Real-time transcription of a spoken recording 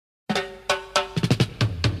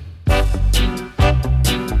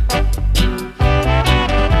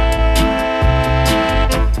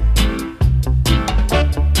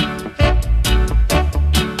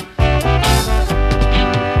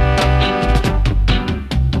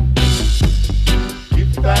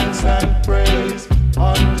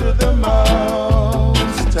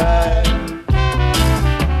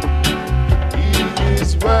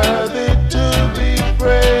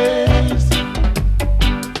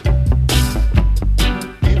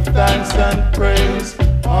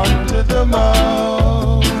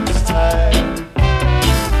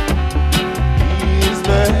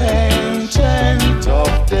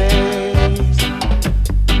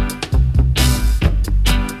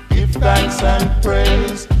thanks and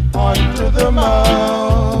praise unto the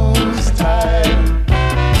Most High.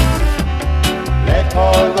 Let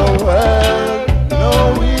all the world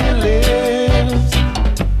know He lives.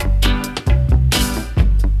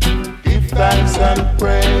 Give thanks and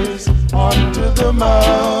praise unto the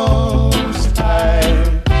Most High.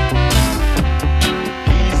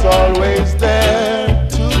 He's always there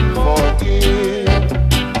to forgive.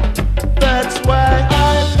 That's why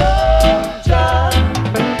I love Jah.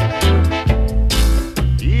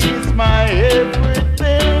 He's my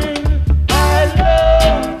everything. I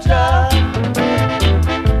love Jah.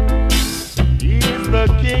 He's the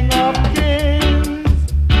King of Kings.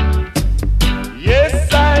 Yes,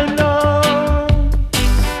 I know.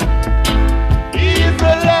 He's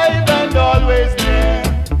alive and always near.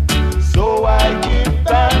 So I give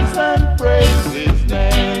thanks and praise His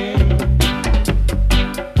name.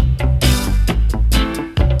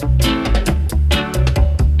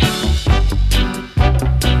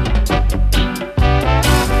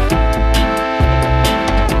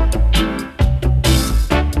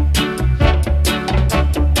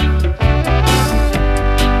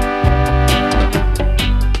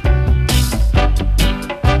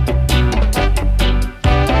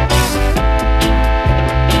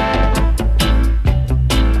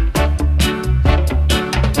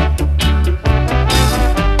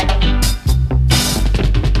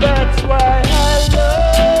 That's why I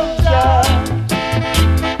love Jah.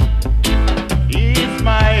 He's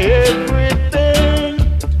my everything.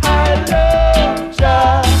 I love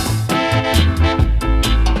Jah.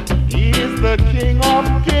 He's the King of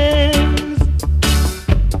Kings.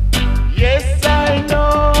 Yes, I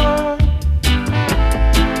know.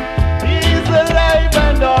 He's alive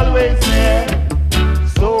and always near.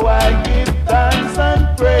 So I give thanks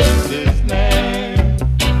and praise His name.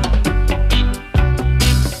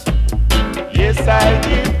 Yes, I